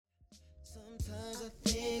Sometimes I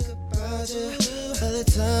think about you, other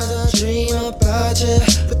times I dream about you,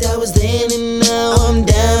 but that was then and now I'm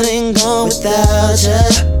down and gone without you.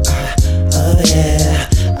 Oh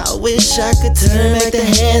yeah, I wish I could turn back the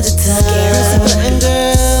hands of time. And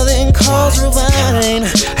girl, then calls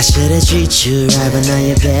rewind. I should've treated you right, but now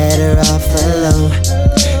you're better off alone.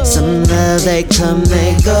 Some love, they come,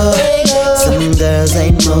 they go. Some girls,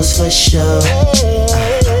 they most for sure.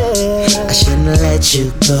 I shouldn't let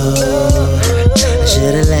you go. I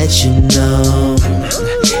should've let you know.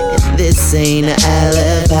 And this ain't an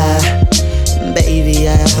alibi. Baby,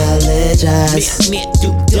 I apologize. Me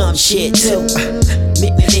do dumb shit too. Me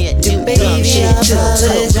do dumb shit too.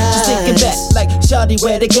 Just thinking back like, shawty,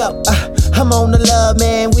 where to go? I'm on the love,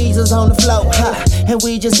 man, Weezel's on the floor, and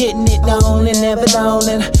we just getting it on and never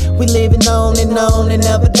dawning. We living on and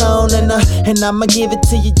never dawning, and I'ma give it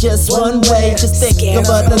to you just one way. Just think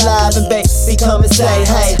about the live and baby, come and say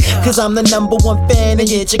hey, cause I'm the #1 fan and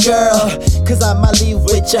it's your girl. Cause I might leave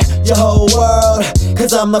with your whole world.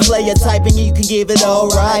 Cause I'm a player type and you can give it all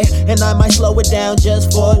right, and I might slow it down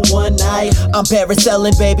just for one night. I'm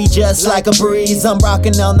parasailing, baby, just like a breeze. I'm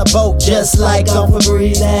rocking on the boat just like I'm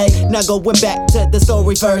Febreze. Hey, now going back to the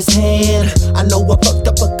story firsthand. I know I fucked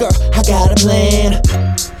up a girl, I got a plan.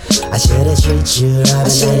 I should've treated you right,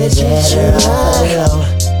 but now you're better off.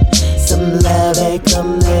 Some love, they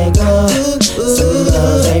come, they go. Some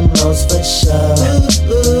love, they most for sure.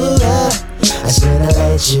 I should've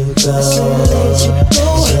let you go. I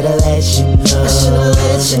should've let you know.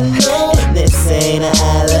 And this ain't an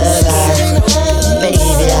alibi.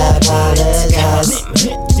 Baby, I apologize.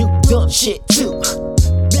 Do dumb shit too.